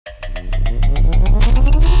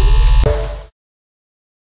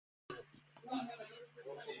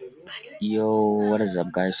Yo, what is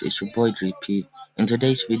up guys? It's your boy GP. In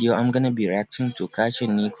today's video, I'm gonna be reacting to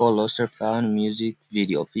catching Nico lost her found music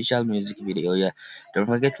video, official music video. Yeah, don't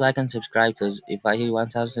forget to like and subscribe because if I hit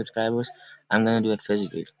 1,000 subscribers, I'm gonna do a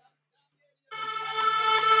festival.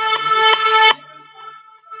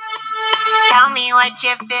 Tell me what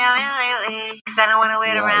you're feeling lately, cause I don't wanna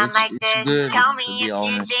wait Wow, around like it's this. good Tell me to if be you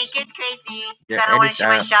honest. think it's crazy, cause Their I don't wanna edits shoot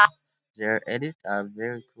my are shot their edits are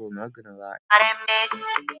very cool. Not gonna lie. and miss.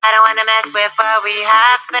 I don't wanna mess with what we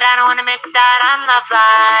have, but I don't wanna miss out on love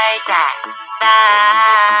like that.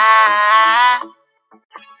 That.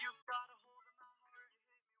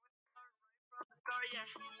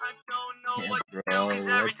 I don't know Yeah, what to do, bro. cause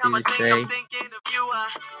What every time did I you think say? I'm thinking of you. I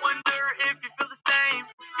wonder if you feel the same,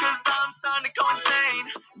 cause I'm starting to go insane.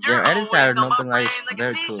 Their You're edits are always on not my gonna lie. brain It's like a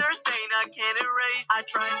very cool. t-shirt stain I can't erase. I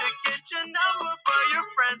tried to get your number, but your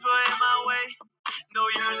friends were in my way. No,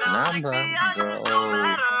 you're not like the Number, others, no bro.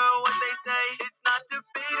 matter what they say. It's not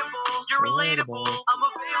debatable, you're relatable, Relatable. I'm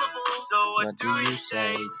available. So what What do do you you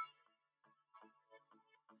say? say?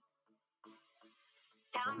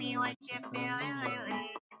 Tell me what you're feeling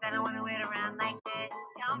lately, cause I don't wanna wait around like this.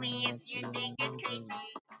 Tell me if you think it's crazy,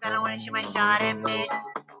 cause I don't wanna shoot my shot and miss.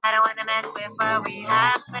 I don't wanna mess with what we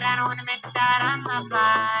have, but I don't wanna miss out on love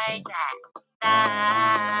like that.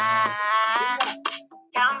 That.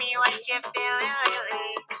 Tell me what you're feeling lately,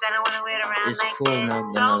 cause I don't wanna wait around It's like cool, this.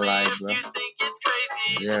 not Tell gonna me lie, if bro. you think it's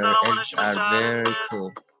crazy, cause I Their don't wanna edits shoot my are shot and very miss.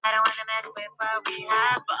 cool. I don't wanna mess with what we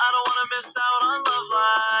have, but I don't wanna miss out on love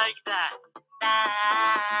like that.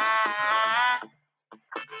 That.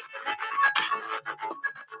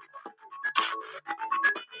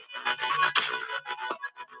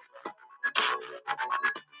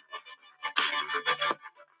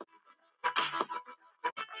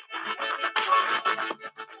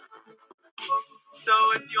 So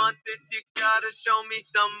if you want this, you gotta show me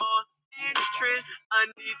some more interest. I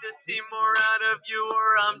need to see more out of you, or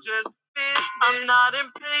I'm just finished. I'm not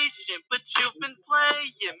impatient, but you've been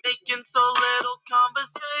playing, making so little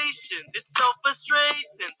conversation. It's so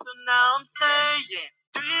frustrating, so now I'm saying,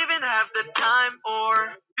 do you even have the time,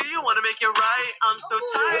 or do you want to make it right? I'm so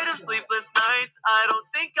tired of sleepless nights, I don't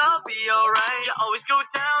think I'll be alright. You always go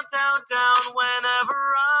down, down, down whenever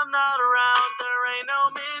I'm not around. There ain't no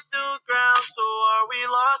middle ground, so are we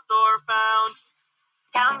lost or found?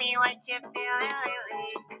 Tell me what you're feeling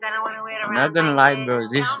lately, cause I don't wanna wait around Not gonna like lie, bro.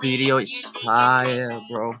 this. This Tell me video if is you think it's fire, crazy,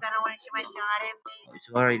 bro. cause I don't wanna shoot my shot and miss. It's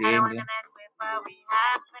already I don't ending. wanna mess with what we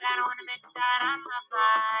have, but I don't wanna miss out on love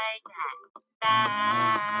like that.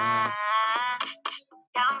 That.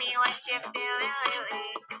 Tell me what you're feeling lately,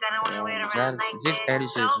 cause I don't wanna wait around like This this.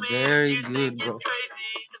 edit is Tell me if very you good, think bro. it's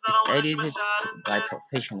crazy, cause I It's don't wanna shoot my edited shot and by miss.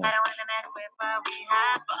 professional. I don't wanna mess with what we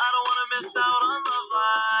have, but I don't wanna miss out on love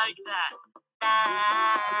like that.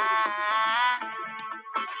 That.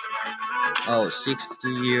 Oh, 60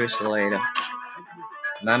 years later.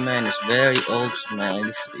 My man is very old, man.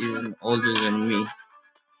 He's even older than me.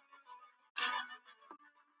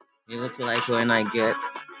 He looks like when I get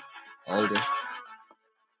older.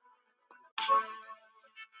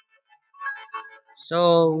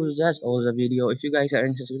 So that's all the video. If you guys are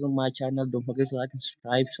interested in my channel, don't forget to like and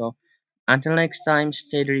subscribe. So until next time,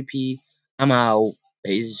 stay drippy. I'm out.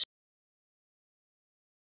 Peace.